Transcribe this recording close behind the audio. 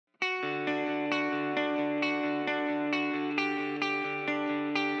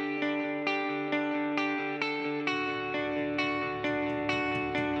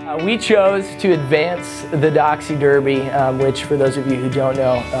We chose to advance the Doxie Derby, which for those of you who don't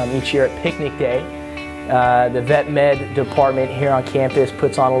know, each year at Picnic Day, the Vet Med department here on campus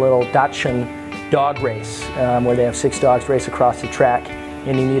puts on a little Dachshund dog race where they have 6 dogs race across the track,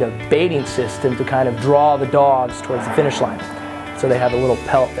 and you need a baiting system to kind of draw the dogs towards the finish line. So they have a little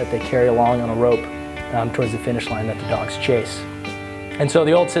pelt that they carry along on a rope towards the finish line that the dogs chase. And so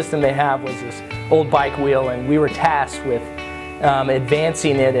the old system they have was this old bike wheel, and we were tasked with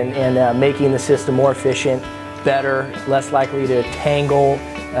advancing it and making the system more efficient, better, less likely to tangle,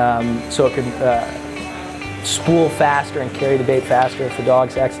 so it could spool faster and carry the bait faster if the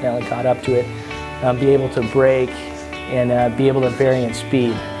dogs accidentally caught up to it, be able to brake, and be able to vary in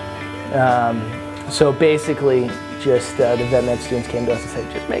speed. So basically, just the Vet Med students came to us and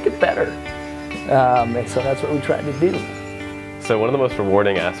said, just make it better. And so that's what we tried to do. So one of the most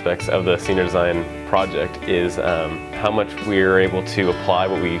rewarding aspects of the senior design project is how much we're able to apply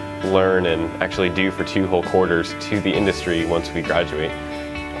what we learn and actually do for 2 whole quarters to the industry once we graduate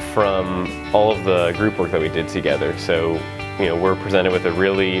from all of the group work that we did together. So, we're presented with a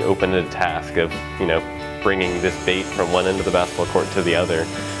really open-ended task of, bringing this bait from one end of the basketball court to the other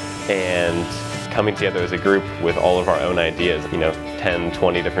and coming together as a group with all of our own ideas, 10,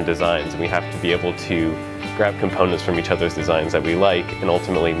 20 different designs, and we have to be able to grab components from each other's designs that we like and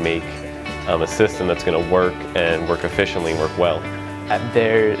ultimately make a system that's going to work and work efficiently and work well.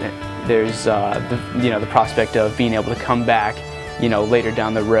 There's the prospect of being able to come back later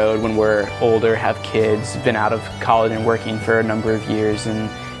down the road when we're older, have kids, been out of college and working for a number of years, and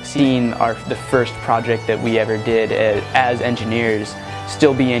seeing the first project that we ever did as engineers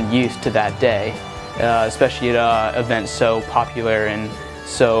still be in use to that day, especially at an event so popular and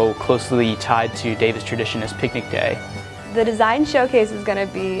so closely tied to Davis tradition as Picnic Day. The design showcase is going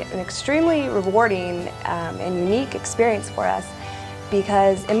to be an extremely rewarding and unique experience for us,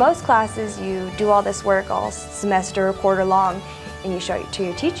 because in most classes you do all this work all semester or quarter long and you show it to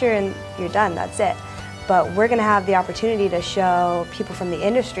your teacher and you're done, that's it. But we're going to have the opportunity to show people from the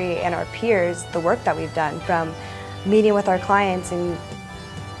industry and our peers the work that we've done, from meeting with our clients and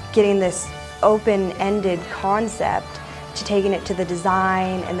getting this open-ended concept to taking it to the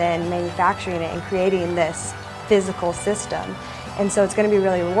design and then manufacturing it and creating this physical system. And so it's going to be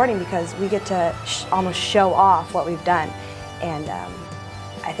really rewarding because we get to almost show off what we've done, and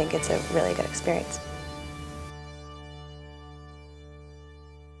I think it's a really good experience.